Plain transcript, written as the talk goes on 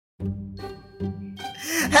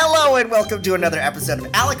Hello and welcome to another episode of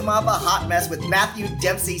Alec Mapa Hot Mess with Matthew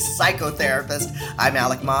Dempsey, psychotherapist. I'm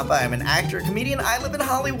Alec Mapa. I'm an actor, comedian. I live in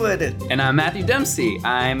Hollywood. And I'm Matthew Dempsey.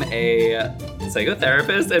 I'm a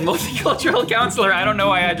psychotherapist and multicultural counselor. I don't know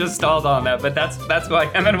why I just stalled on that, but that's who I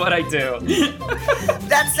am and what I do.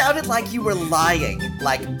 That sounded like you were lying.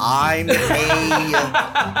 Like, I'm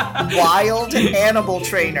a wild animal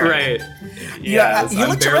trainer. Right. Yes, you I'm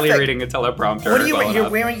look barely terrific. reading a teleprompter. What are you're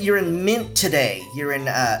wearing? You're in mint today. You're in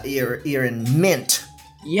mint.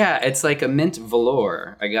 Yeah, it's like a mint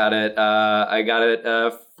velour. I got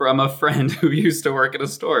it from a friend who used to work at a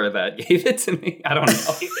store that gave it to me. I don't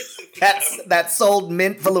know. that sold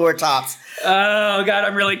mint velour tops. Oh God,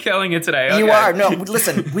 I'm really killing it today. Okay. You are. No,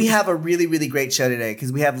 listen, we have a really, really great show today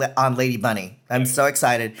because we have on Lady Bunny. I'm so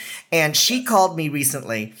excited. And she called me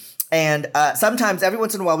recently. And sometimes, every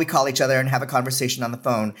once in a while, we call each other and have a conversation on the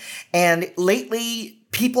phone. And lately,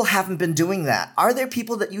 people haven't been doing that. Are there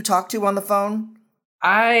people that you talk to on the phone?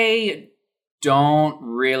 I don't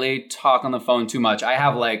really talk on the phone too much. I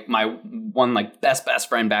have like my one like best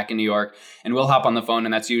friend back in New York, and we'll hop on the phone,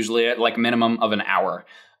 and that's usually at like a minimum of an hour.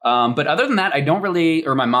 But other than that, I don't really,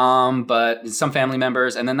 or my mom, but some family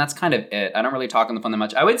members, and then that's kind of it. I don't really talk on the phone that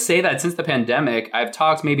much. I would say that since the pandemic, I've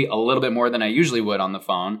talked maybe a little bit more than I usually would on the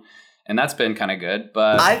phone. And that's been kind of good,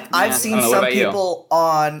 but I've seen some people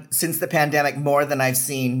on since the pandemic more than I've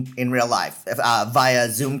seen in real life via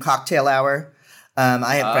Zoom cocktail hour.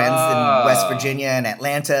 I have friends in West Virginia and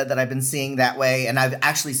Atlanta that I've been seeing that way, and I've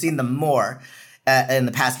actually seen them more in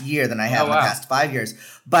the past year than I have in the past 5 years.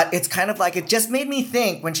 But it's kind of like it just made me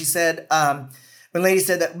think when she said. When Lady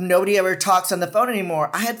said that nobody ever talks on the phone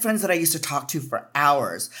anymore, I had friends that I used to talk to for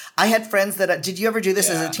hours. I had friends that, did you ever do this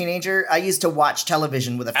as a teenager? I used to watch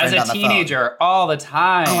television with a friend on the phone. As a teenager, all the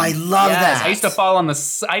time. Oh, I love that. I used to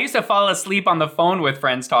fall asleep on the phone with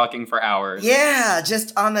friends talking for hours. Yeah,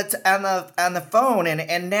 just on the phone.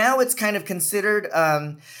 And now it's kind of considered,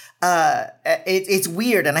 it's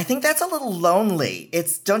weird. And I think that's a little lonely.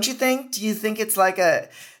 Don't you think? Do you think it's like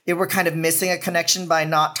we're kind of missing a connection by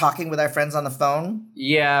not talking with our friends on the phone?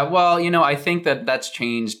 Yeah, well, I think that's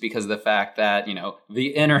changed because of the fact that, the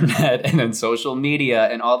internet and then social media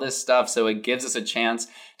and all this stuff. So it gives us a chance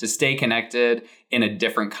to stay connected in a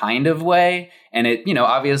different kind of way. And it,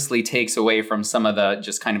 obviously takes away from some of the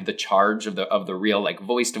just kind of the charge of the real like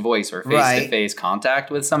voice to voice or face to face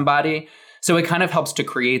contact with somebody. So it kind of helps to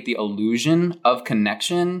create the illusion of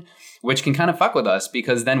connection, which can kind of fuck with us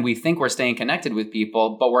because then we think we're staying connected with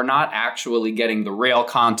people, but we're not actually getting the real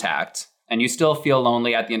contact. And you still feel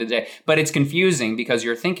lonely at the end of the day. But it's confusing because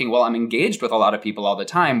you're thinking, well, I'm engaged with a lot of people all the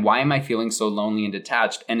time. Why am I feeling so lonely and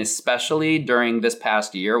detached? And especially during this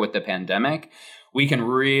past year with the pandemic, we can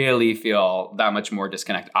really feel that much more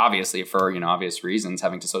disconnected, obviously for, obvious reasons,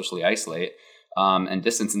 having to socially isolate. And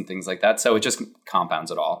distance and things like that. So it just compounds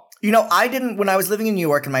it all. When I was living in New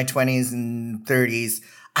York in my 20s and 30s,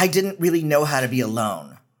 I didn't really know how to be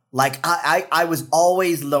alone. Like I was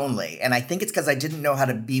always lonely. And I think it's because I didn't know how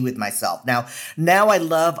to be with myself. Now I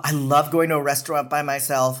love going to a restaurant by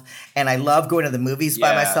myself and I love going to the movies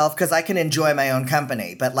by myself because I can enjoy my own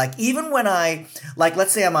company. But like, even when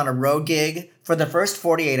let's say I'm on a road gig for the first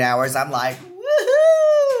 48 hours, I'm like,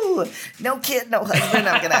 no kid, no husband.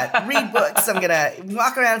 I'm going to read books. I'm going to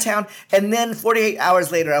walk around town. And then 48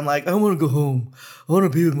 hours later, I'm like, I want to go home. I want to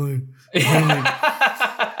be with my family.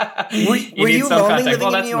 Were you lonely living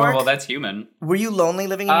in New York? That's normal. That's human. Were you lonely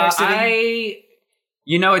living in New York City?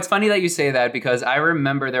 It's funny that you say that because I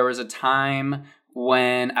remember there was a time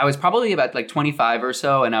when I was probably about like 25 or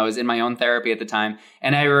so, and I was in my own therapy at the time.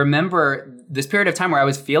 And I remember this period of time where I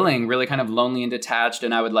was feeling really kind of lonely and detached,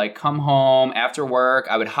 and I would like come home after work.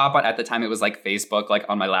 I would hop on, at the time it was like Facebook, like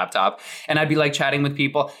on my laptop, and I'd be like chatting with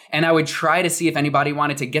people, and I would try to see if anybody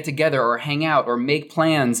wanted to get together or hang out or make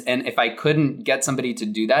plans. And if I couldn't get somebody to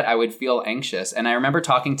do that, I would feel anxious. And I remember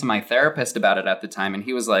talking to my therapist about it at the time, and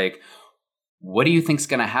he was like, what do you think's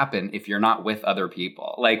going to happen if you're not with other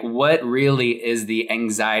people? Like, what really is the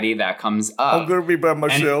anxiety that comes up? I'm going to be by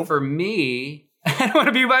myself. And for me, I don't want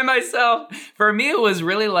to be by myself. For me, it was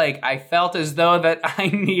really like I felt as though that I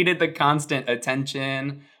needed the constant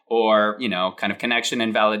attention or, kind of connection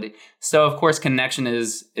and validation. So, of course, connection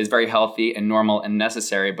is very healthy and normal and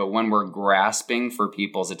necessary. But when we're grasping for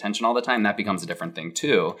people's attention all the time, that becomes a different thing,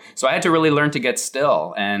 too. So I had to really learn to get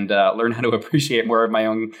still and learn how to appreciate more of my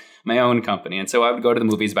own company. And so I would go to the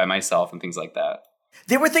movies by myself and things like that.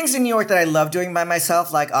 There were things in New York that I loved doing by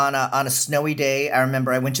myself, like on a snowy day. I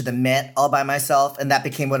remember I went to the Met all by myself, and that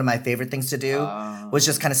became one of my favorite things to do, was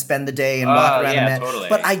just kind of spend the day and walk around the Met. Totally.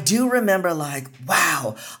 But I do remember like,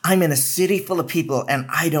 wow, I'm in a city full of people, and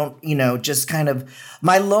I don't, just kind of,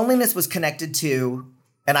 my loneliness was connected to,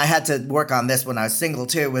 and I had to work on this when I was single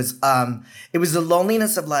too, was it was the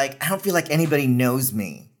loneliness of like, I don't feel like anybody knows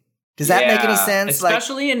me. Does that make any sense?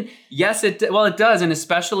 Especially it does. And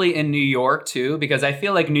especially in New York too, because I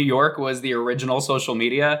feel like New York was the original social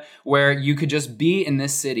media where you could just be in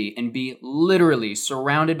this city and be literally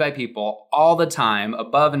surrounded by people all the time,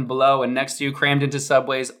 above and below and next to you, crammed into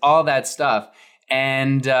subways, all that stuff.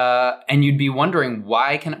 And you'd be wondering,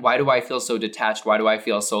 why do I feel so detached? Why do I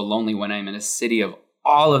feel so lonely when I'm in a city of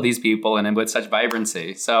all of these people and with such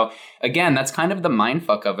vibrancy? So again, that's kind of the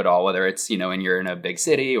mindfuck of it all, whether it's, and you're in a big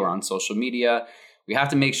city or on social media. We have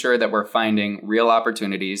to make sure that we're finding real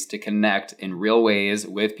opportunities to connect in real ways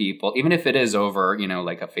with people, even if it is over,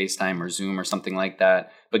 like a FaceTime or Zoom or something like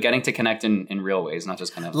that, but getting to connect in real ways, not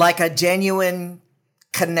just kind of like a genuine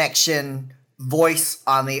connection, voice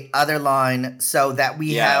on the other line, so that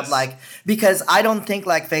we have because I don't think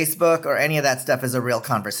like Facebook or any of that stuff is a real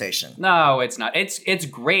conversation. No, it's not. It's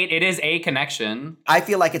great. It is a connection. I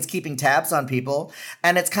feel like it's keeping tabs on people,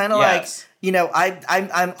 and it's kind of like,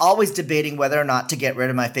 I'm always debating whether or not to get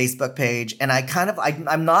rid of my Facebook page, and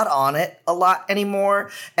I'm not on it a lot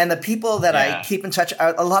anymore. And the people that I keep in touch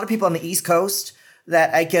are a lot of people on the East Coast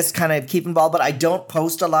that I guess kind of keep involved, but I don't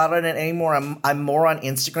post a lot on it anymore. I'm more on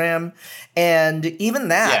Instagram. And even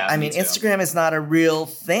that, Instagram is not a real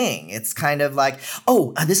thing. It's kind of like,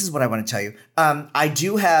 this is what I want to tell you. I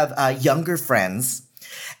do have younger friends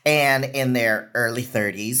and in their early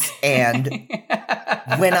 30s. And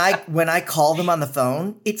when I call them on the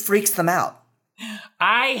phone, it freaks them out.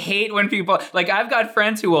 I hate when people, I've got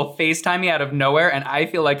friends who will FaceTime me out of nowhere and I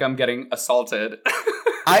feel like I'm getting assaulted.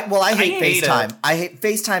 I hate FaceTime.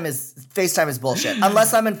 FaceTime is bullshit.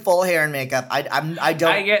 Unless I'm in full hair and makeup, I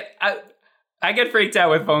don't. I get freaked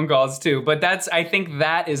out with phone calls too, but I think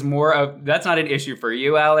that is that's not an issue for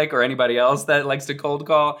you, Alec, or anybody else that likes to cold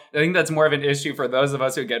call. I think that's more of an issue for those of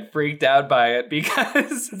us who get freaked out by it,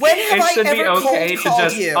 because when have it should be okay to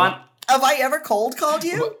just you? Have I ever cold called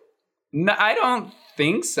you? No, I don't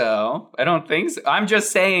think so. I'm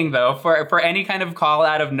just saying, though, for any kind of call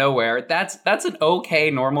out of nowhere, that's an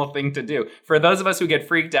okay, normal thing to do. For those of us who get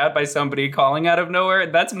freaked out by somebody calling out of nowhere,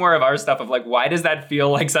 that's more of our stuff of like, why does that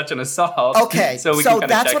feel like such an assault? Okay, so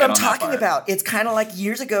that's what I'm talking about. It's kind of like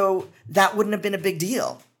years ago, that wouldn't have been a big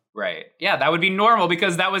deal. Right. Yeah, that would be normal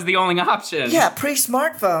because that was the only option. Yeah,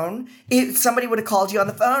 pre-smartphone, if somebody would have called you on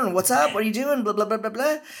the phone, what's up? What are you doing? Blah, blah, blah, blah,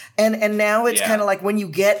 blah. And now it's kind of like when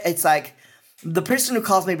you it's like, the person who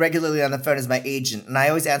calls me regularly on the phone is my agent. And I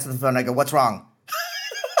always answer the phone and I go, what's wrong?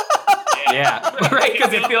 Yeah, right,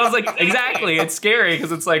 because it feels like, exactly, it's scary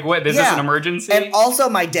because it's like, what, is this an emergency? And also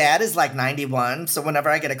my dad is like 91, so whenever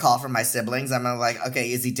I get a call from my siblings, I'm like,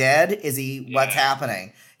 okay, is he dead? What's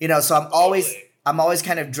happening? So I'm always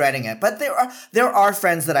kind of dreading it. But there are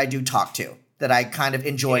friends that I do talk to that I kind of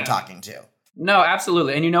enjoy talking to. No,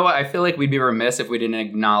 absolutely. And you know what? I feel like we'd be remiss if we didn't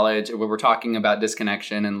acknowledge, when we're talking about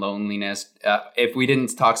disconnection and loneliness, if we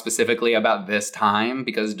didn't talk specifically about this time,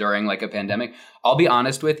 because during like a pandemic, I'll be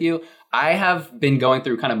honest with you, I have been going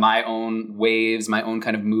through kind of my own waves, my own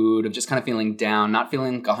kind of mood of just kind of feeling down, not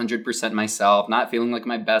feeling 100% myself, not feeling like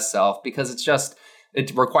my best self, because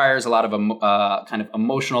it requires a lot of kind of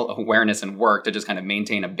emotional awareness and work to just kind of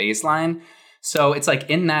maintain a baseline. So it's like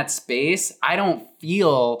in that space, I don't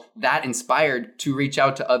feel that inspired to reach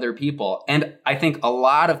out to other people. And I think a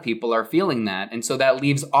lot of people are feeling that. And so that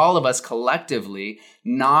leaves all of us collectively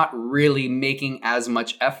not really making as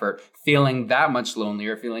much effort, feeling that much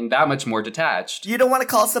lonelier, feeling that much more detached. You don't want to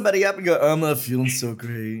call somebody up and go, I'm not feeling so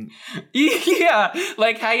great. Yeah,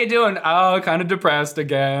 like, how you doing? Oh, kind of depressed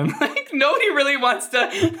again. Like, nobody really wants to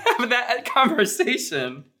have that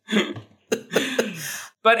conversation.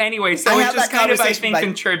 But anyway, so it just kind of, I think,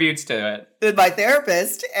 contributes to it. With my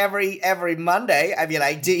therapist every Monday. I mean,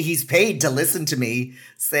 he's paid to listen to me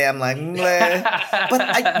say I'm like, bleh.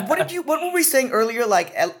 But what were we saying earlier?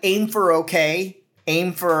 Like, aim for okay,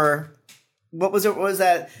 aim for, what was it? What was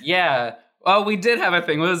that? Yeah. Oh, we did have a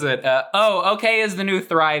thing. What was it? Okay is the new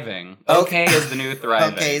thriving. Okay is the new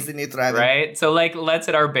thriving. Okay is the new thriving. Right? So, like, let's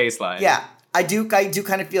hit our baseline. Yeah. I do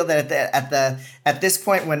kind of feel that at this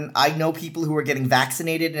point, when I know people who are getting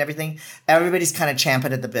vaccinated and everything, everybody's kind of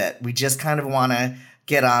champing at the bit. We just kind of want to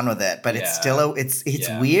get on with it, but it's still it's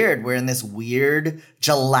weird. We're in this weird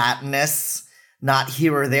gelatinous, not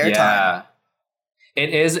here or there time.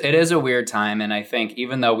 It is a weird time. And I think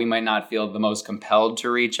even though we might not feel the most compelled to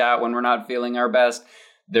reach out when we're not feeling our best,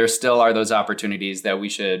 there still are those opportunities that we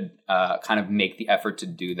should kind of make the effort to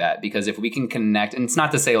do that. Because if we can connect, and it's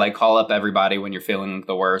not to say like call up everybody when you're feeling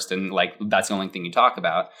the worst and like that's the only thing you talk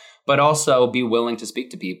about, but also be willing to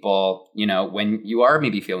speak to people, you know, when you are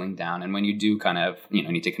maybe feeling down and when you do kind of, you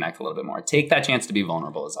know, need to connect a little bit more. Take that chance to be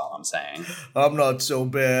vulnerable is all I'm saying. I'm not so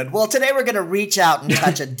bad. Well, today we're going to reach out and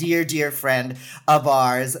touch a dear, dear friend of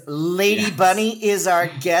ours. Lady Bunny is our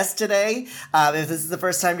guest today. If this is the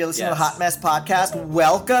first time you're listening to the Hot Mess Podcast,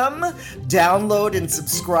 welcome. Download and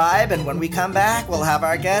subscribe. And when we come back, we'll have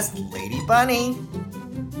our guest, Lady Bunny.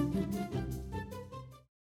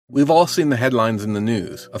 We've all seen the headlines in the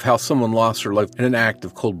news of how someone lost their life in an act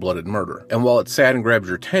of cold-blooded murder. And while it's sad and grabs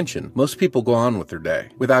your attention, most people go on with their day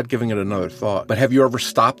without giving it another thought. But have you ever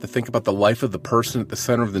stopped to think about the life of the person at the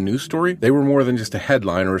center of the news story? They were more than just a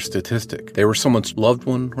headline or a statistic. They were someone's loved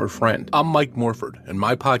one or friend. I'm Mike Morford, and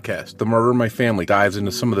my podcast, The Murder in My Family, dives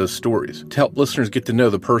into some of those stories to help listeners get to know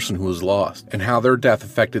the person who was lost and how their death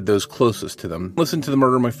affected those closest to them. Listen to The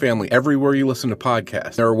Murder in My Family everywhere you listen to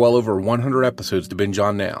podcasts. There are well over 100 episodes to binge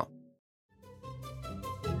on now.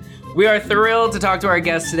 We are thrilled to talk to our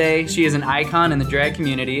guest today. She is an icon in the drag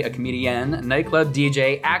community, a comedian, nightclub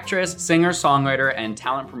DJ, actress, singer, songwriter, and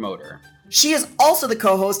talent promoter. She is also the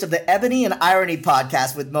co-host of the Ebony and Irony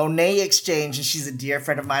podcast with Monet Exchange, and she's a dear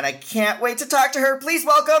friend of mine. I can't wait to talk to her. Please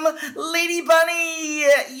welcome Lady Bunny.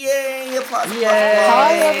 Yay! Applause. Yay.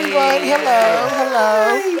 Hi, everyone.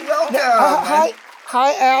 Hello. Welcome.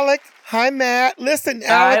 Hi, Alec. Hi, Matt. Listen,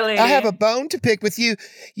 Alec, I have a bone to pick with you.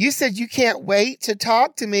 You said you can't wait to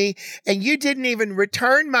talk to me, and you didn't even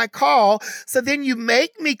return my call. So then you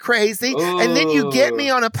make me crazy, and then you get me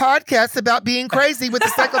on a podcast about being crazy with a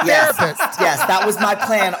psychotherapist. Yes, that was my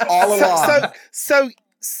plan all along.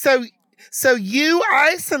 So you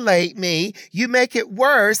isolate me, you make it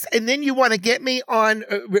worse, and then you want to get me on,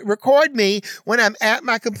 record me when I'm at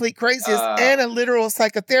my complete craziest and a literal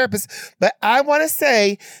psychotherapist. But I want to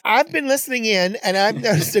say, I've been listening in, and I've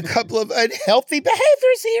noticed a couple of unhealthy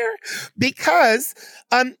behaviors here, because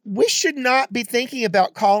we should not be thinking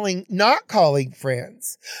about not calling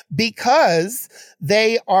friends, because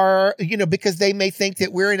they are, because they may think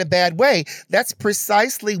that we're in a bad way. That's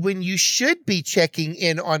precisely when you should be checking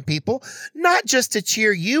in on people, not just to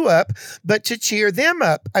cheer you up, but to cheer them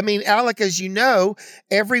up. I mean, Alec, as you know,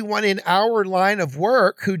 everyone in our line of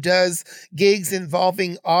work who does gigs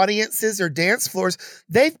involving audiences or dance floors,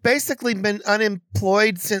 they've basically been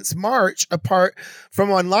unemployed since March, apart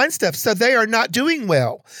from online stuff. So they are not doing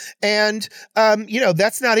well. And,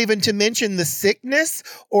 that's not even to mention the sickness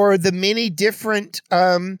or the many different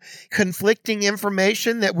conflicting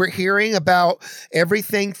information that we're hearing about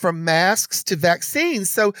everything from masks to vaccines.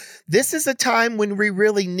 So this is a time when we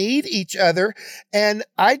really need each other. And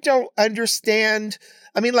I don't understand.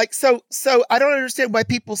 So I don't understand why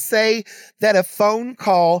people say that a phone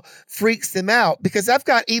call freaks them out, because I've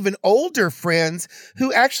got even older friends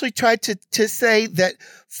who actually tried to say that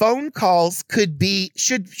phone calls should be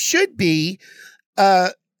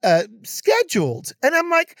scheduled. And I'm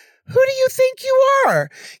like, who do you think you are?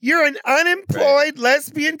 You're an unemployed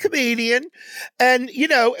lesbian comedian. And,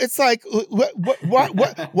 it's like,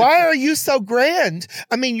 why are you so grand?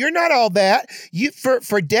 I mean, you're not all that.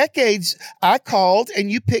 For decades, I called and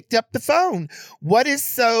you picked up the phone. What is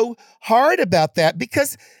so hard about that?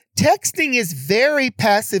 Because texting is very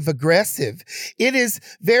passive aggressive. It is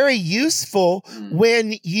very useful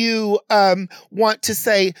when you want to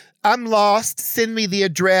say, I'm lost, send me the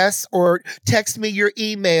address, or text me your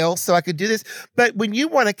email so I could do this. But when you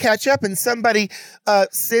want to catch up and somebody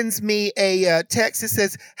sends me a text that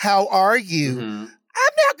says, how are you? Mm-hmm.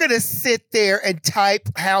 I'm not going to sit there and type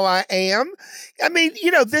how I am. I mean,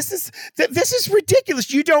 this is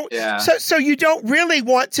ridiculous. You don't, so you don't really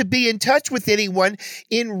want to be in touch with anyone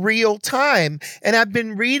in real time. And I've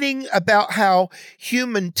been reading about how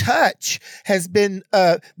human touch has been,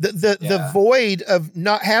 the void of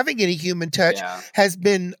not having any human touch has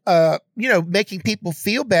been, making people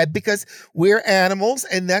feel bad, because we're animals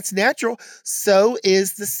and that's natural. So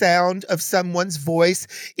is the sound of someone's voice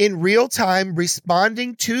in real time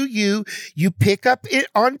responding to you. You pick up it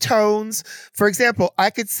on tones. For example,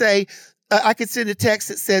 I could say, I could send a text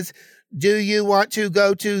that says, do you want to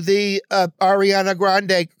go to the Ariana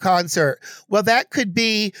Grande concert? Well, that could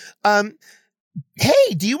be,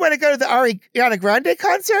 hey, do you want to go to the Ariana Grande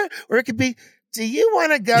concert? Or it could be, do you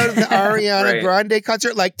want to go to the Ariana Right. Grande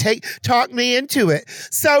concert? Like, talk me into it.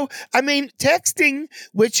 So, I mean, texting,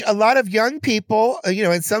 which a lot of young people,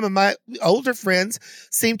 and some of my older friends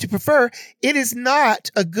seem to prefer, it is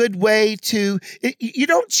not a good way you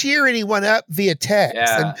don't cheer anyone up via text.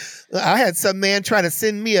 Yeah. And I had some man try to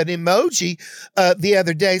send me an emoji the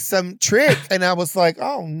other day, some trick, and I was like,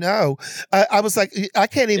 oh no. I was like, I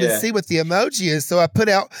can't even see what the emoji is. So I put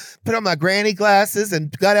on my granny glasses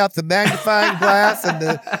and got out the magnifying glass and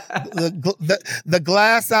the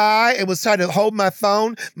glass eye and was trying to hold my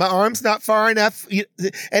phone. My arm's not far enough.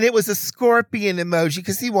 And it was a scorpion emoji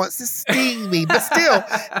because he wants to sting me. But still.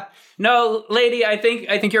 No, lady, I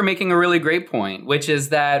think you're making a really great point, which is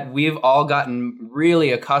that we've all gotten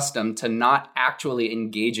really accustomed to not actually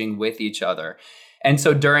engaging with each other. And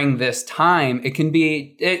so during this time, it can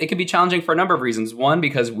be challenging for a number of reasons. One,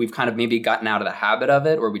 because we've kind of maybe gotten out of the habit of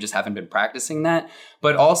it, or we just haven't been practicing that.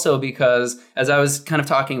 But also because, as I was kind of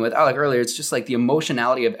talking with Alec earlier, it's just like the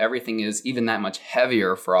emotionality of everything is even that much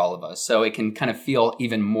heavier for all of us. So it can kind of feel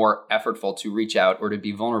even more effortful to reach out or to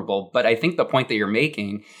be vulnerable. But I think the point that you're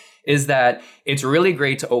making is that it's really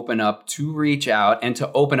great to open up, to reach out, and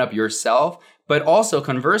to open up yourself. But also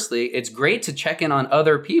conversely, it's great to check in on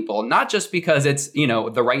other people, not just because it's,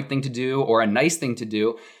 the right thing to do or a nice thing to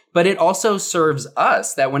do, but it also serves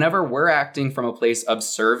us that whenever we're acting from a place of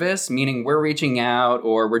service, meaning we're reaching out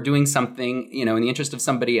or we're doing something, in the interest of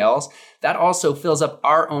somebody else, that also fills up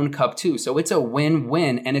our own cup too. So it's a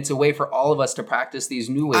win-win, and it's a way for all of us to practice these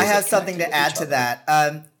new ways. I have something to add to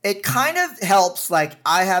that. It kind of helps, like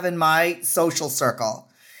I have in my social circle,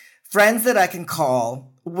 friends that I can call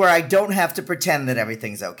where I don't have to pretend that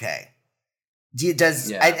everything's okay.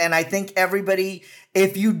 And I think everybody,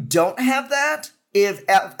 if you don't have that,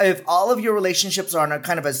 if all of your relationships are on a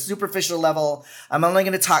kind of a superficial level, I'm only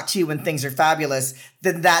going to talk to you when things are fabulous,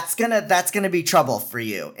 then that's gonna be trouble for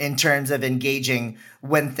you in terms of engaging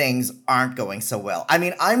when things aren't going so well. I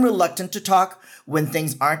mean, I'm reluctant to talk when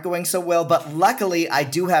things aren't going so well, but luckily I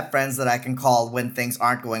do have friends that I can call when things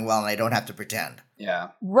aren't going well and I don't have to pretend. Yeah.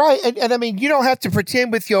 Right. And I mean, you don't have to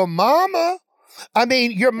pretend with your mama. I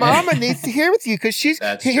mean, your mama needs to hear with you because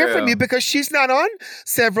hear from you because she's not on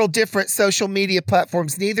several different social media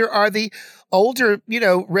platforms. Neither are the older,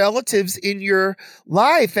 relatives in your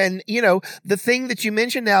life. And, the thing that you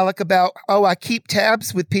mentioned, Alec, about, I keep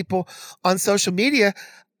tabs with people on social media.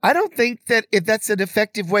 I don't think that if that's an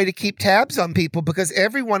effective way to keep tabs on people because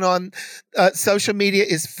everyone on social media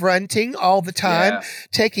is fronting all the time,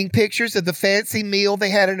 taking pictures of the fancy meal they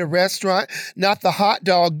had in a restaurant, not the hot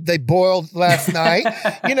dog they boiled last night.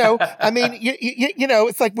 I mean,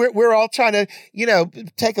 it's like we're all trying to,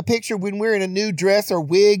 take a picture when we're in a new dress or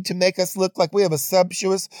wig to make us look like we have a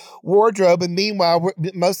sumptuous wardrobe. And meanwhile,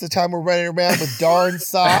 most of the time we're running around with darn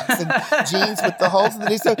socks and jeans with the holes in the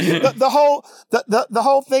knee. So the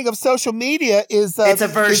whole thing of social media is it's a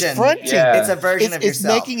version. Is fronting. Yeah. It's a version of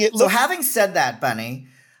yourself. It's making it look. So having said that, Bunny,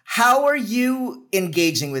 how are you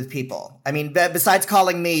engaging with people? I mean, besides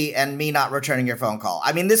calling me and me not returning your phone call.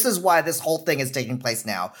 I mean, this is why this whole thing is taking place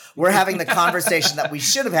now. We're having the conversation that we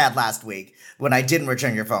should have had last week when I didn't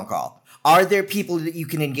return your phone call. Are there people that you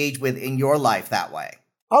can engage with in your life that way?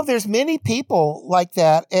 Oh, there's many people like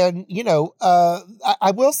that. And,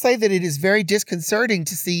 I will say that it is very disconcerting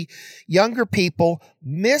to see younger people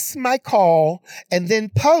miss my call and then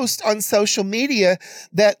post on social media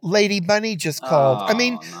that Lady Bunny just called. I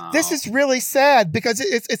mean, This is really sad because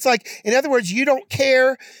it's like, in other words, you don't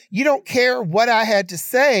care what I had to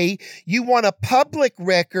say. You want a public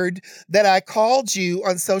record that I called you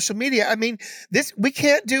on social media. I mean, we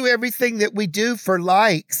can't do everything that we do for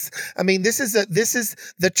likes. I mean, this is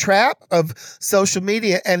the trap of social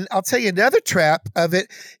media. And I'll tell you another trap of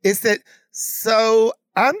it is that,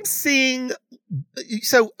 I'm seeing,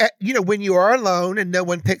 when you are alone and no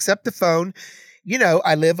one picks up the phone,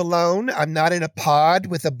 I live alone. I'm not in a pod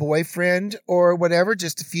with a boyfriend or whatever,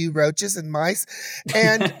 just a few roaches and mice,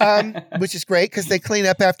 and which is great because they clean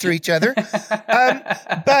up after each other.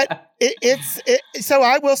 But so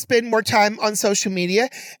I will spend more time on social media,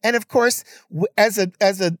 and of course, as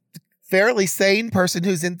a fairly sane person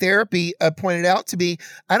who's in therapy pointed out to me,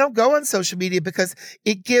 I don't go on social media because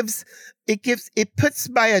it puts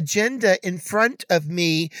my agenda in front of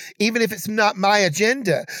me, even if it's not my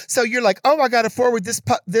agenda. So you're like, I got to forward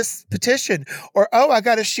this petition, or I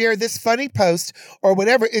got to share this funny post, or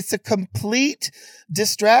whatever. It's a complete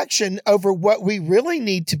distraction over what we really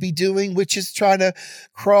need to be doing, which is trying to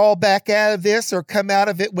crawl back out of this or come out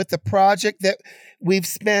of it with a project that we've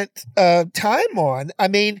spent time on. I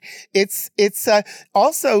mean, it's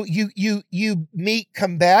also you meet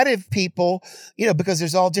combative people, because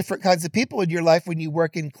there's all different kinds of of people in your life when you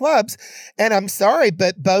work in clubs. And I'm sorry,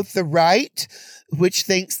 but both the right, which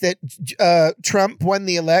thinks that Trump won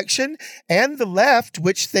the election, and the left,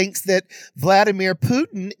 which thinks that Vladimir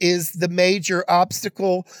Putin is the major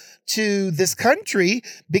obstacle to this country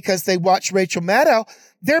because they watch Rachel Maddow,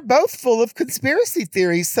 they're both full of conspiracy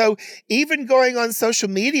theories. So even going on social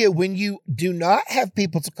media when you do not have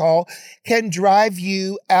people to call can drive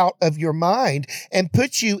you out of your mind and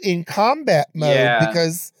put you in combat mode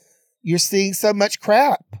because you're seeing so much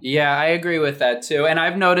crap. Yeah, I agree with that too. And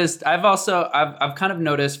I've kind of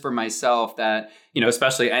noticed for myself that,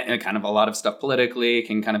 especially kind of a lot of stuff politically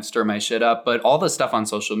can kind of stir my shit up. But all the stuff on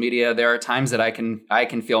social media, there are times that I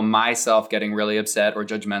can feel myself getting really upset or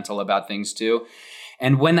judgmental about things too.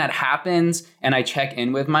 And when that happens and I check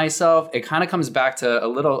in with myself, it kind of comes back to a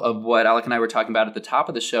little of what Alec and I were talking about at the top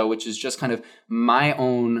of the show, which is just kind of my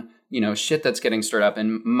own, shit that's getting stirred up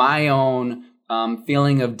and my own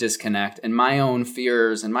feeling of disconnect and my own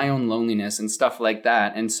fears and my own loneliness and stuff like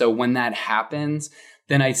that. And so when that happens,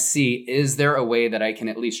 then I see, is there a way that I can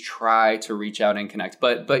at least try to reach out and connect?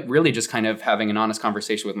 But really just kind of having an honest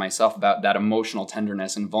conversation with myself about that emotional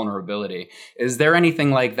tenderness and vulnerability. Is there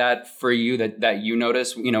anything like that for you that you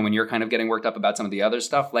notice, when you're kind of getting worked up about some of the other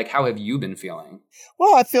stuff? Like, how have you been feeling?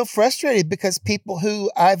 Well, I feel frustrated because people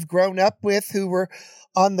who I've grown up with who were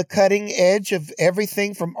on the cutting edge of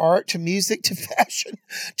everything from art to music to fashion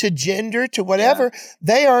to gender to whatever,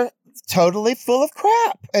 they are totally full of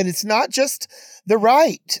crap. And it's not just the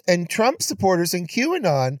right and Trump supporters and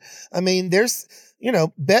QAnon. I mean, there's,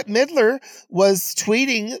 Bette Midler was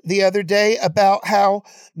tweeting the other day about how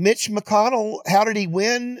Mitch McConnell, how did he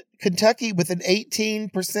win Kentucky with an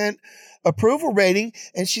 18% approval rating?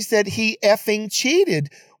 And she said he effing cheated.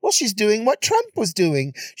 Well, she's doing what Trump was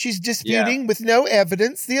doing. She's disputing with no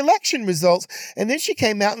evidence the election results. And then she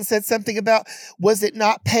came out and said something about, was it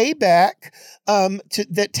not payback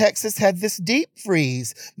that Texas had this deep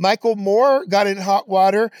freeze? Michael Moore got in hot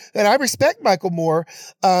water, and I respect Michael Moore.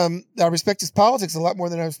 I respect his politics a lot more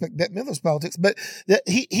than I respect Bette Midler's politics. But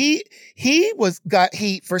he got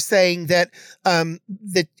heat for saying that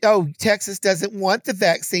Texas doesn't want the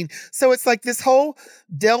vaccine. So it's like this whole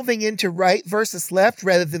delving into right versus left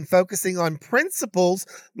rather than focusing on principles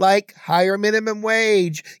like higher minimum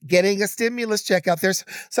wage, getting a stimulus check out there.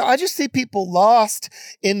 So I just see people lost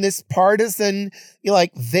in this partisan,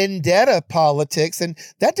 vendetta politics, and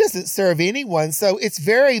that doesn't serve anyone. So it's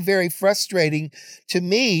very, very frustrating to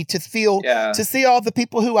me to feel, to see all the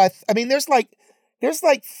people who there's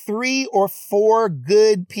like 3 or 4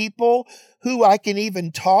 good people who I can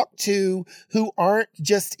even talk to who aren't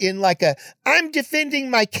just in like I'm defending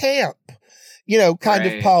my camp, kind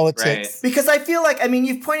of politics. Right. Because I feel like,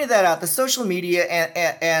 you've pointed that out, the social media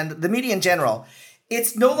and the media in general,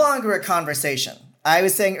 it's no longer a conversation. I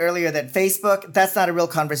was saying earlier that Facebook, that's not a real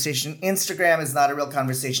conversation. Instagram is not a real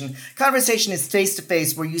conversation. Conversation is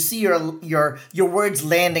face-to-face where you see your words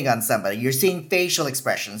landing on somebody. You're seeing facial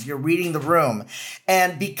expressions. You're reading the room.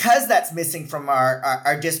 And because that's missing from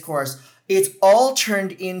our discourse, it's all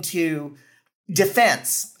turned into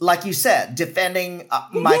defense, like you said, defending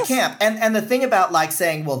my camp. And the thing about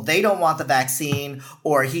saying, well, they don't want the vaccine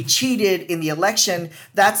or he cheated in the election,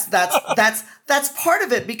 that's part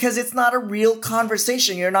of it because it's not a real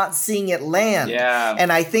conversation. You're not seeing it land. Yeah. And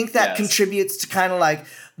I think that contributes to kind of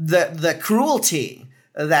the cruelty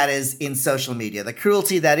that is in social media, the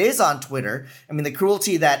cruelty that is on Twitter. The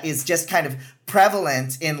cruelty that is just kind of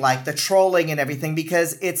prevalent in the trolling and everything,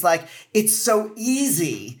 because it's it's so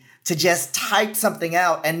easy to just type something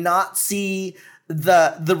out and not see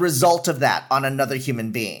the result of that on another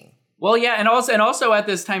human being. Well, yeah, and also at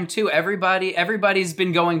this time too, everybody's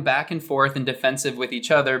been going back and forth and defensive with each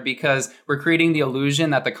other because we're creating the illusion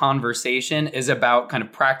that the conversation is about kind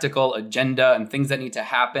of practical agenda and things that need to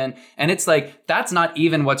happen. And it's that's not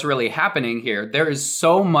even what's really happening here. There is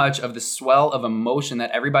so much of the swell of emotion that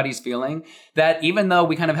everybody's feeling that even though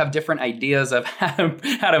we kind of have different ideas of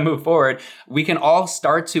how to move forward, we can all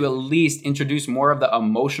start to at least introduce more of the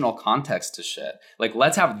emotional context to shit.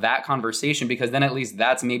 Let's have that conversation, because then at least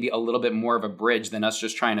that's maybe a little bit more of a bridge than us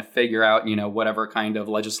just trying to figure out, whatever kind of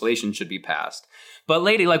legislation should be passed. But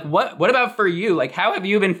lady, what about for you? How have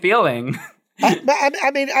you been feeling?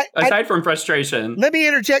 Aside from frustration. Let me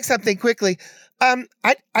interject something quickly.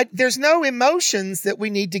 There's no emotions that we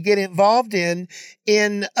need to get involved in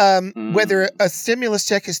whether a stimulus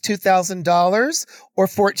check is $2,000 or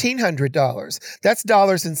 $1,400. That's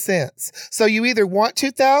dollars and cents. So you either want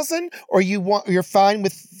 $2,000 or you're fine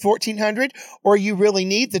with $1,400, or you really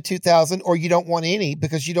need the $2,000 or you don't want any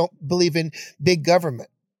because you don't believe in big government.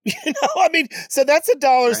 I mean, so that's a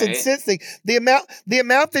dollars and Right. cents thing. The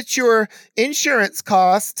amount that your insurance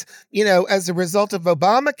cost, as a result of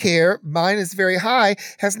Obamacare, mine is very high,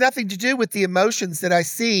 has nothing to do with the emotions that I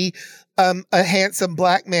see a handsome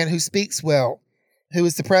black man who speaks well, who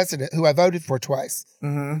is the president, who I voted for twice.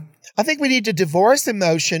 Mm-hmm. I think we need to divorce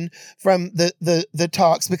emotion from the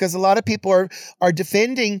talks, because a lot of people are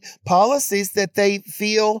defending policies that they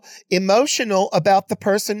feel emotional about the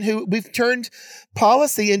person who we've turned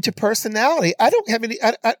policy into personality. I don't have any,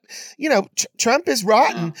 Trump is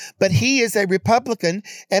rotten, but he is a Republican,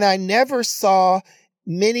 and I never saw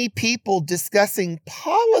many people discussing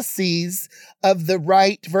policies of the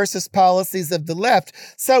right versus policies of the left.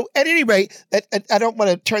 So at any rate, I don't want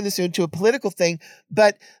to turn this into a political thing,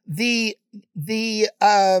 but I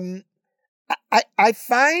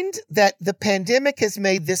find that the pandemic has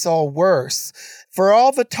made this all worse. For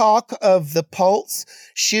all the talk of the Pulse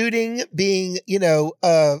shooting being,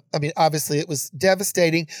 obviously it was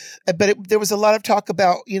devastating, but there was a lot of talk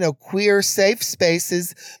about, queer safe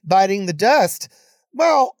spaces biting the dust.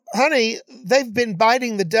 Well, honey, they've been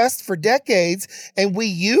biting the dust for decades, and we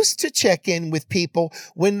used to check in with people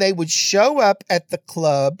when they would show up at the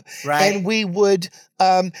club, Right. and we would,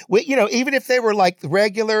 even if they were like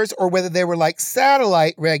regulars or whether they were like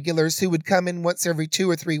satellite regulars who would come in once every 2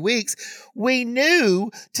 or 3 weeks, we knew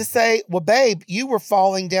to say, well, babe, you were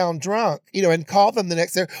falling down drunk, and call them the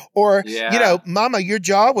next day, or, mama, your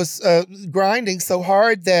jaw was grinding so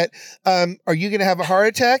hard that, are you going to have a heart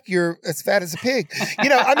attack? You're as fat as a pig,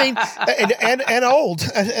 and old.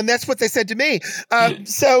 And that's what they said to me.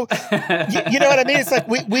 So, you know what I mean? It's like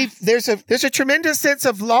there's a tremendous sense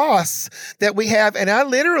of loss that we have. And I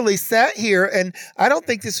literally sat here, and I don't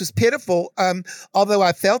think this was pitiful, although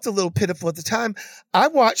I felt a little pitiful at the time. I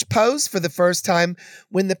watched Pose for the first time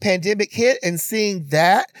when the pandemic hit, and seeing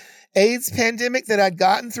that AIDS pandemic that I'd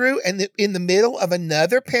gotten through, and in the middle of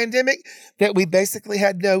another pandemic that we basically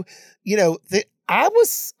had I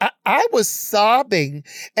was sobbing,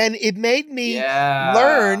 and it made me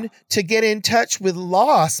learn to get in touch with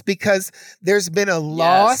loss, because there's been a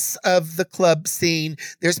loss of the club scene.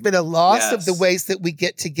 There's been a loss of the ways that we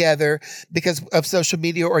get together because of social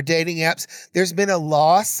media or dating apps. There's been a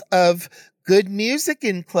loss of good music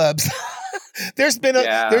in clubs. There's been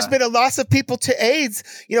a loss of people to AIDS.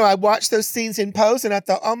 I watched those scenes in Pose, and I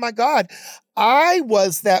thought, oh my God, I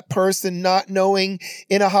was that person not knowing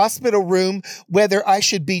in a hospital room whether I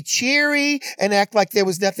should be cheery and act like there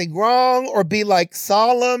was nothing wrong, or be like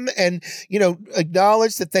solemn and,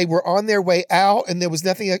 acknowledge that they were on their way out and there was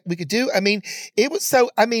nothing that we could do. I mean,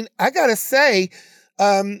 I gotta say,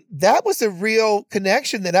 that was a real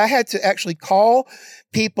connection that I had to actually call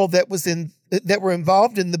people that were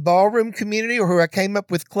involved in the ballroom community, or who I came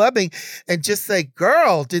up with clubbing, and just say,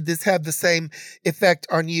 girl, did this have the same effect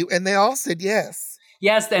on you? And they all said yes.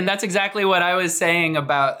 Yes, and that's exactly what I was saying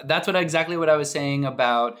about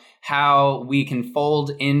how we can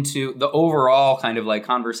fold into the overall kind of like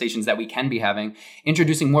conversations that we can be having,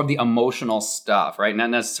 introducing more of the emotional stuff, right?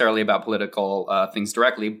 Not necessarily about political things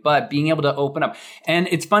directly, but being able to open up. And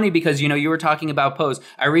it's funny because, you were talking about Pose.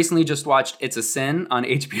 I recently just watched It's a Sin on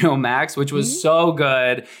HBO Max, which was so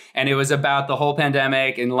good. And it was about the whole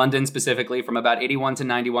pandemic in London specifically from about 81 to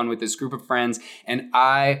 91 with this group of friends. And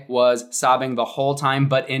I was sobbing the whole time,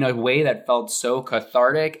 but in a way that felt so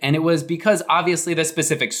cathartic. And it was because obviously the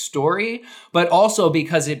specific story, but also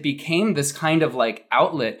because it became this kind of like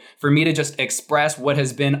outlet for me to just express what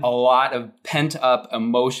has been a lot of pent up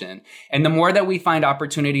emotion. And the more that we find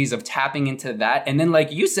opportunities of tapping into that, and then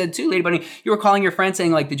like you said too, Lady Bunny, you were calling your friend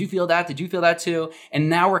saying like, did you feel that? Did you feel that too? And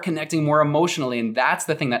now we're connecting more emotionally. And that's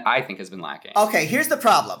the thing that I think has been lacking. Okay, here's the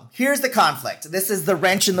problem. Here's the conflict. This is the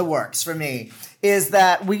wrench in the works for me, is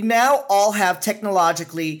that we now all have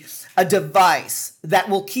technologically a device that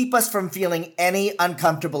will keep us from feeling any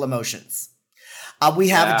uncomfortable emotions. We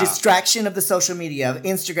have a distraction of the social media, of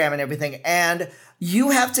Instagram and everything, and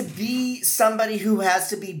you have to be somebody who has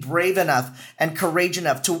to be brave enough and courageous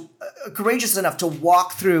enough to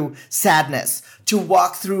walk through sadness, to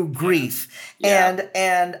walk through grief. And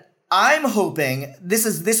I'm hoping, this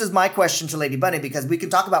is my question to Lady Bunny, because we can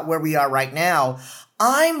talk about where we are right now.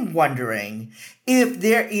 I'm wondering if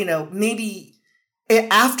there, maybe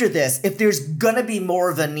after this, if there's gonna be more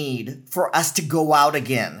of a need for us to go out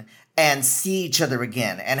again and see each other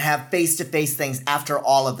again and have face-to-face things after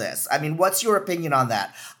all of this. I mean, what's your opinion on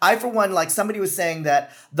that? I, for one, like somebody was saying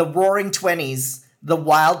that the Roaring 20s, the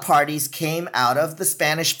wild parties came out of the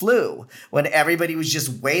Spanish flu when everybody was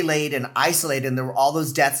just waylaid and isolated, and there were all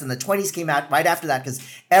those deaths, and the 20s came out right after that because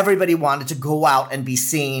everybody wanted to go out and be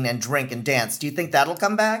seen and drink and dance. Do you think that'll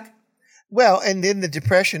come back? Well, and then the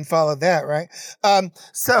depression followed that, right?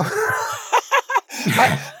 So,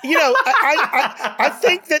 I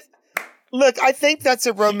think that, look, I think that's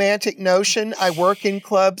a romantic notion. I work in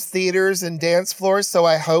clubs, theaters, and dance floors, so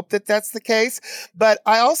I hope that that's the case. But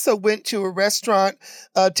I also went to a restaurant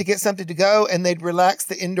to get something to go, and they'd relaxed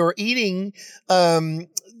the indoor eating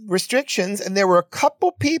restrictions, and there were a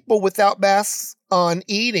couple people without masks on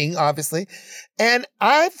eating, obviously. And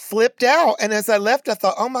I flipped out. And as I left, I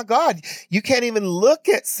thought, oh my God, you can't even look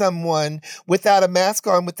at someone without a mask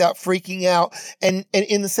on, without freaking out and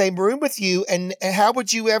in the same room with you. And how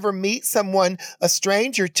would you ever meet someone, a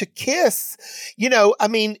stranger, to kiss? How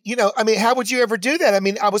would you ever do that? I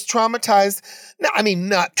mean, I was traumatized. No, I mean,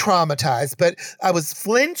 not traumatized, but I was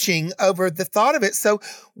flinching over the thought of it. So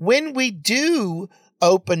when we do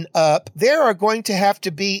open up, there are going to have to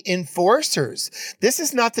be enforcers. This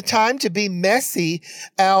is not the time to be messy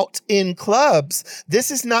out in clubs. This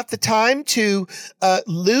is not the time to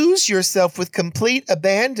lose yourself with complete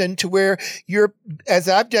abandon to where you're, as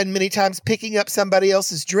I've done many times, picking up somebody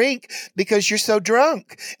else's drink because you're so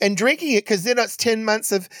drunk and drinking it because then it's 10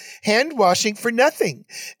 months of hand washing for nothing.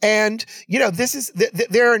 And,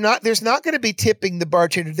 there's not going to be tipping the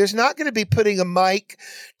bartender. There's not going to be putting a mic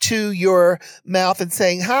to your mouth and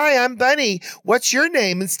saying, hi, I'm Bunny. What's your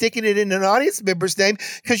name? And sticking it in an audience member's name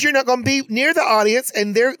because you're not going to be near the audience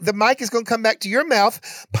and the mic is going to come back to your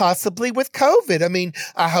mouth, possibly with COVID. I mean,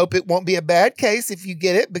 I hope it won't be a bad case if you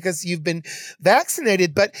get it because you've been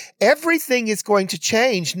vaccinated, but everything is going to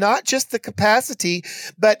change, not just the capacity,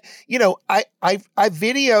 but, I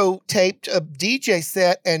videotaped a DJ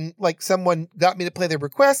set and like someone got me to play their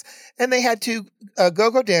request and they had two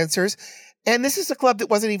go-go dancers. And this is a club that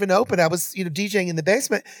wasn't even open. I was, DJing in the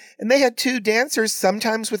basement and they had two dancers,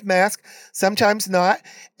 sometimes with masks, sometimes not.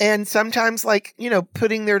 And sometimes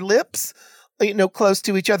putting their lips, close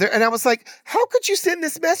to each other. And I was like, how could you send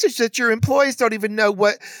this message that your employees don't even know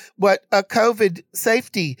what COVID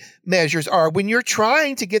safety measures are when you're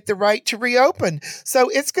trying to get the right to reopen? So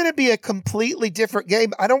it's going to be a completely different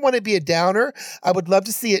game. I don't want to be a downer. I would love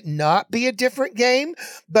to see it not be a different game,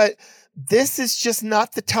 but this is just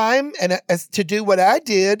not the time and as to do what I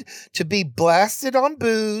did, to be blasted on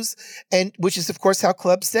booze, and which is of course how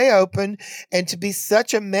clubs stay open, and to be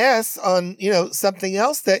such a mess on, something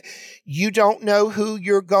else that you don't know who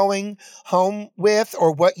you're going home with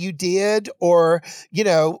or what you did or,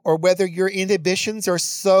 or whether your inhibitions are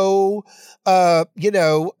so,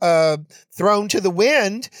 thrown to the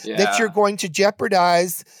wind that you're going to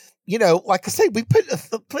jeopardize. Like I say, we put,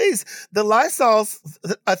 please, the Lysol's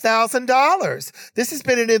 $1,000. This has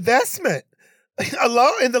been an investment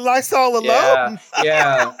alone in the Lysol alone.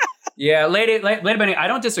 Yeah. Lady Bunny, I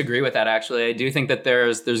don't disagree with that, actually. I do think that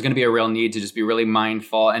there's going to be a real need to just be really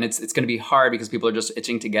mindful. And it's going to be hard because people are just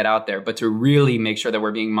itching to get out there. But to really make sure that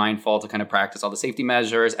we're being mindful to kind of practice all the safety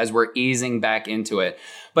measures as we're easing back into it.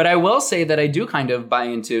 But I will say that I do kind of buy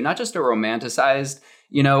into not just a romanticized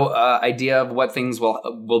idea of what things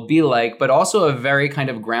will be like, but also a very kind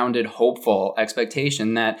of grounded, hopeful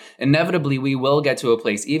expectation that inevitably we will get to a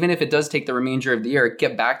place, even if it does take the remainder of the year,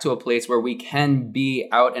 get back to a place where we can be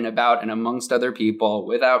out and about and amongst other people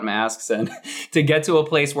without masks, and to get to a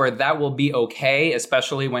place where that will be okay,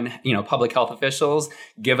 especially when, public health officials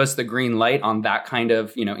give us the green light on that kind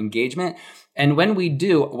of, engagement. And when we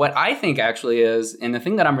do, what I think actually is, and the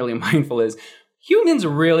thing that I'm really mindful is, humans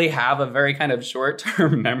really have a very kind of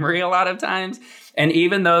short-term memory a lot of times. And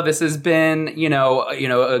even though this has been,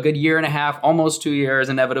 a good year and a half, almost 2 years,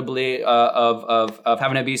 inevitably, of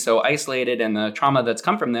having to be so isolated and the trauma that's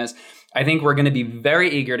come from this, I think we're going to be very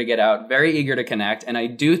eager to get out, very eager to connect. And I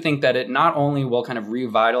do think that it not only will kind of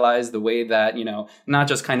revitalize the way that, not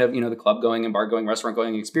just kind of, the club going and bar going, restaurant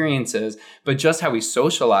going experiences, but just how we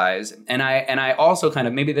socialize. And I also kind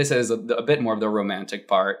of, maybe this is a bit more of the romantic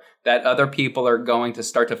part, that other people are going to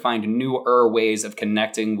start to find newer ways of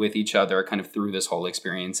connecting with each other kind of through this whole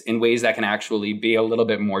experience in ways that can actually be a little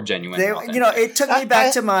bit more genuine. It took me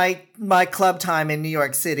back to my club time in New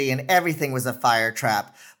York City, and everything was a fire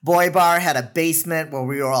trap. Boy Bar had a basement where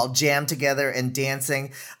we were all jammed together and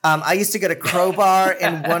dancing. I used to go to Crowbar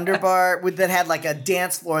and Wonder Bar that had like a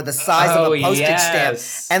dance floor the size of a postage stamp.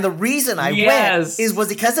 And the reason I went was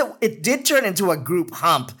because it did turn into a group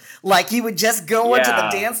hump. Like you would just go into the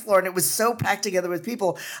dance floor and it was so packed together with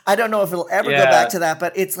people. I don't know if it'll ever go back to that,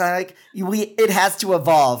 but it's like it has to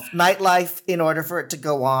evolve. Nightlife in order for it to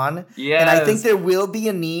go on. Yes. And I think there will be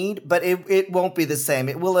a need, but it won't be the same.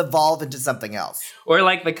 It will evolve into something else. Or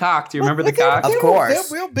like the Cock. Do you remember the Cock? Of course.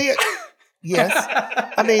 There will be yes.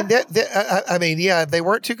 I mean, they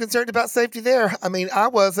weren't too concerned about safety there. I mean, I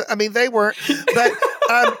was. I mean, they weren't. But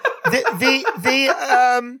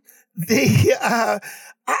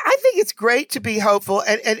I think it's great to be hopeful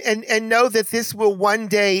and know that this will one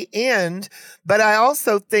day end. But I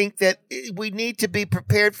also think that we need to be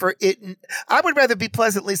prepared for it. I would rather be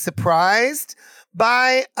pleasantly surprised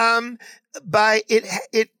by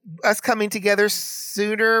us coming together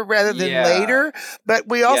sooner rather than later. But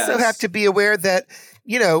we also have to be aware that,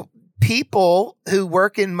 people who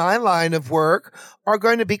work in my line of work are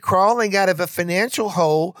going to be crawling out of a financial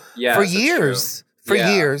hole for years.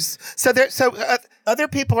 Years. So other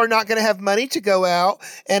people are not going to have money to go out.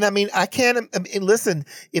 And listen,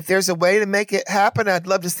 if there's a way to make it happen, I'd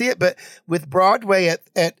love to see it. But with Broadway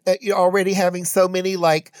at already having so many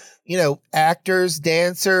actors,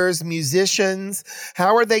 dancers, musicians,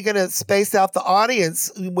 how are they going to space out the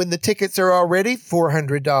audience when the tickets are already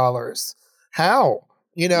 $400? How?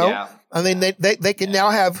 They can now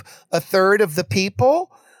have a third of the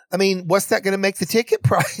people. I mean, what's that going to make the ticket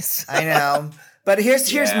price? I know. But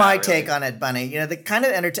here's my take on it, Bunny. The kind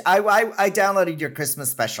of I downloaded your Christmas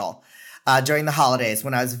special during the holidays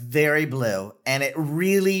when I was very blue, and it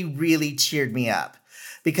really, really cheered me up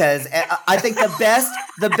because I think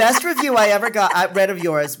the best review I read of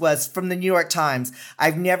yours was from the New York Times.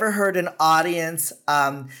 I've never heard an audience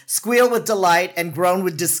squeal with delight and groan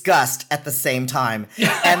with disgust at the same time,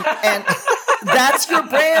 and. That's your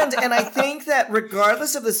brand. And I think that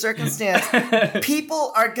regardless of the circumstance,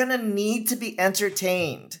 people are going to need to be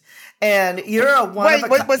entertained. And you're a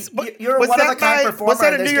one-of-a-kind performer. Was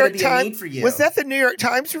that a New York Times? A need for you. Was that the New York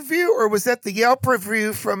Times review or was that the Yelp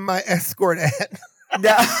review from my escort ad?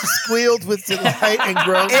 No. Squealed with delight and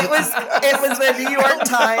groaned. It was the New York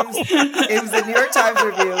Times. It was the New York Times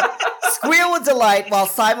review. Squeal with delight while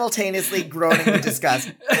simultaneously groaning with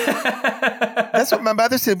disgust. That's what my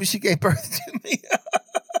mother said when she gave birth to me.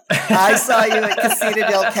 I saw you at Casita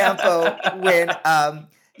del Campo when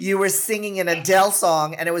you were singing an Adele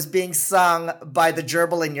song and it was being sung by the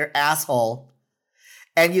gerbil in your asshole.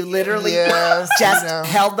 And you literally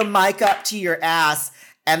held the mic up to your ass.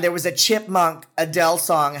 And there was a Chipmunk Adele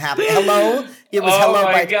song happening. Hello? It was Hello.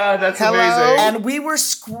 Oh my God, that's amazing. And we were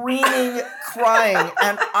screaming, crying.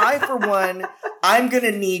 And I, for one, I'm going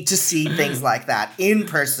to need to see things like that in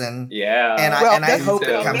person. Yeah. And I hope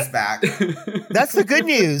it comes back. That's the good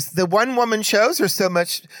news. The one-woman shows are so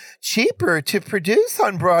much cheaper to produce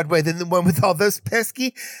on Broadway than the one with all those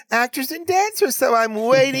pesky actors and dancers. So I'm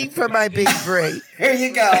waiting for my big break. Here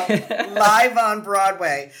you go. Live on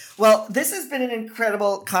Broadway. Well, this has been an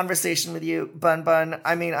incredible conversation with you, Bun Bun.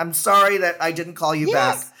 I mean, I'm sorry that I didn't call you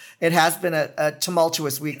back. It has been a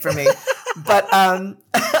tumultuous week for me. But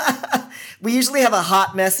we usually have a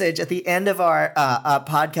hot message at the end of our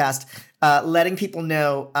podcast, letting people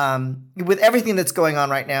know with everything that's going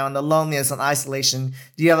on right now and the loneliness and isolation.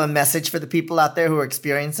 Do you have a message for the people out there who are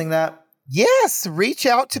experiencing that? Yes. Reach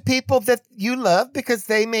out to people that you love because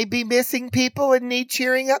they may be missing people and need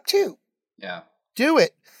cheering up too. Yeah. Do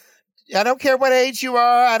it. I don't care what age you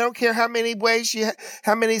are. I don't care how many ways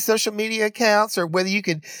how many social media accounts or whether you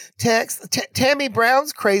can text. Tammy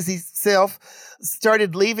Brown's crazy self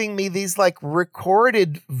started leaving me these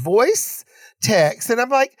recorded voice texts. And I'm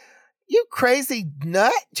like, you crazy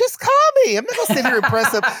nut, just call me. I'm not going to sit here and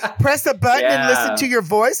press a button and listen to your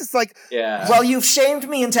voice. It's like, well, you've shamed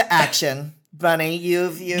me into action. Bunny,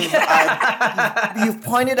 you've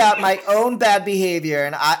pointed out my own bad behavior,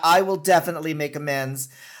 and I will definitely make amends.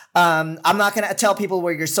 I'm not going to tell people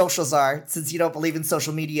where your socials are since you don't believe in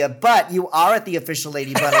social media, but you are at the official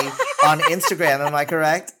Lady Bunny on Instagram. Am I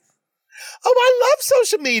correct? Oh, I love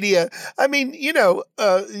social media. I mean, and you know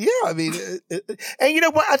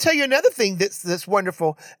what? I'll tell you another thing that's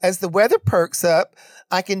wonderful. As the weather perks up,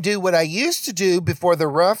 I can do what I used to do before the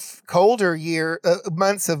rough, colder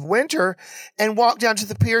months of winter and walk down to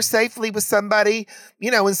the pier safely with somebody,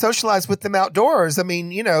 and socialize with them outdoors. I mean,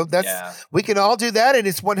 we can all do that and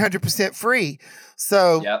it's 100% free.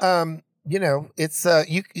 So, it's,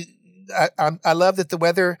 I love that the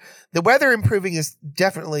weather improving has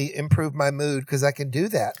definitely improved my mood because I can do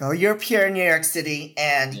that. Oh, you're pure New York City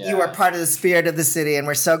and you are part of the spirit of the city. And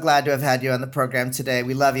we're so glad to have had you on the program today.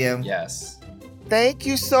 We love you. Yes. Thank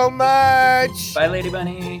you so much. Bye, Lady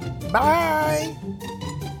Bunny. Bye.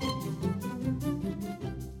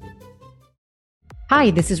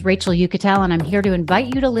 Hi, this is Rachel Uchitel, and I'm here to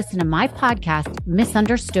invite you to listen to my podcast,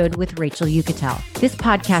 Misunderstood with Rachel Uchitel. This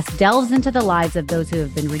podcast delves into the lives of those who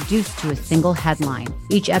have been reduced to a single headline.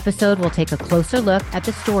 Each episode will take a closer look at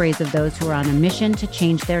the stories of those who are on a mission to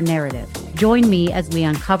change their narrative. Join me as we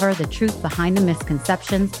uncover the truth behind the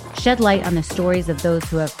misconceptions, shed light on the stories of those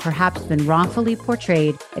who have perhaps been wrongfully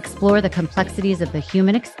portrayed, explore the complexities of the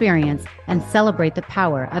human experience, and celebrate the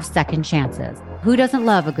power of second chances. Who doesn't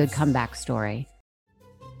love a good comeback story?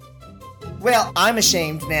 Well, I'm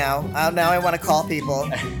ashamed now. Now I want to call people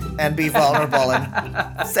and be vulnerable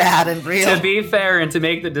and sad and real. To be fair and to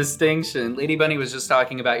make the distinction, Lady Bunny was just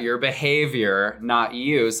talking about your behavior, not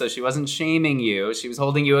you. So she wasn't shaming you. She was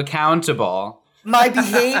holding you accountable. My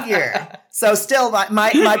behavior. So still, my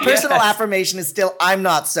personal Yes. affirmation is still, I'm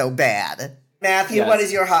not so bad. Matthew, Yes. what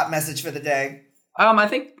is your hot message for the day? I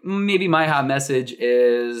think maybe my hot message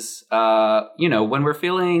is, when we're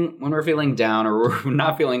feeling down or we're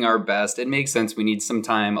not feeling our best, it makes sense. We need some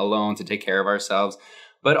time alone to take care of ourselves,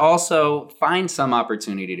 but also find some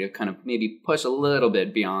opportunity to kind of maybe push a little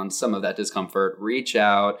bit beyond some of that discomfort, reach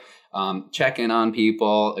out, check in on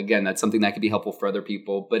people. Again, that's something that could be helpful for other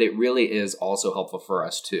people, but it really is also helpful for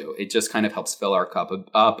us too. It just kind of helps fill our cup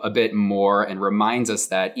up a bit more and reminds us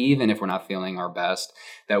that even if we're not feeling our best,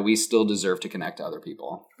 that we still deserve to connect to other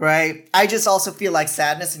people. Right. I just also feel like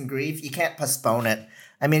sadness and grief, you can't postpone it.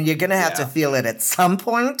 I mean, you're going to have to feel it at some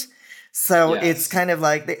point. So it's kind of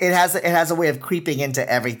like it has a way of creeping into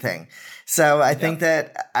everything. So I think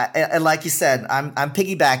that, like you said, I'm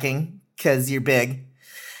piggybacking because you're big.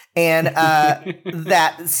 And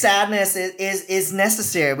that sadness is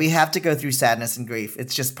necessary. We have to go through sadness and grief.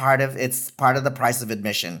 It's just part of the price of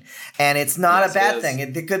admission. And it's not a bad thing.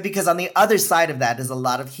 It could, because on the other side of that is a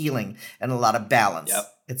lot of healing and a lot of balance,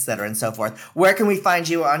 et cetera, and so forth. Where can we find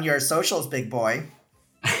you on your socials, big boy?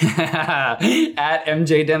 At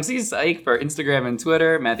MJ Dempsey Psych for Instagram and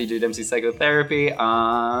Twitter, Matthew J. Dempsey Psychotherapy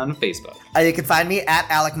on Facebook. You can find me at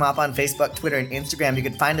Alec Mop on Facebook, Twitter, and Instagram. You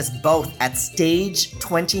can find us both at Stage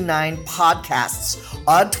 29 Podcasts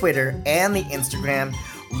on Twitter and the Instagram.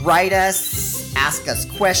 Write us, ask us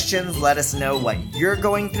questions, let us know what you're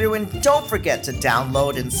going through, and don't forget to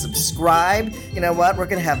download and subscribe. You know what? We're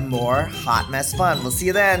going to have more hot mess fun. We'll see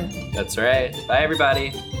you then. That's right. Bye,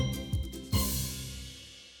 everybody.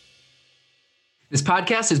 This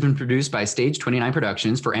podcast has been produced by Stage 29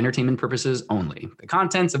 Productions for entertainment purposes only. The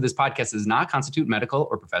contents of this podcast does not constitute medical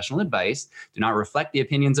or professional advice, do not reflect the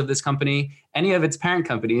opinions of this company, any of its parent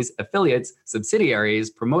companies, affiliates, subsidiaries,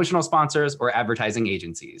 promotional sponsors, or advertising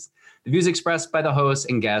agencies. The views expressed by the hosts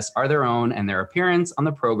and guests are their own, and their appearance on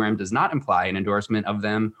the program does not imply an endorsement of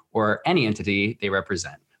them or any entity they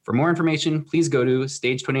represent. For more information, please go to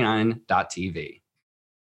stage29.tv.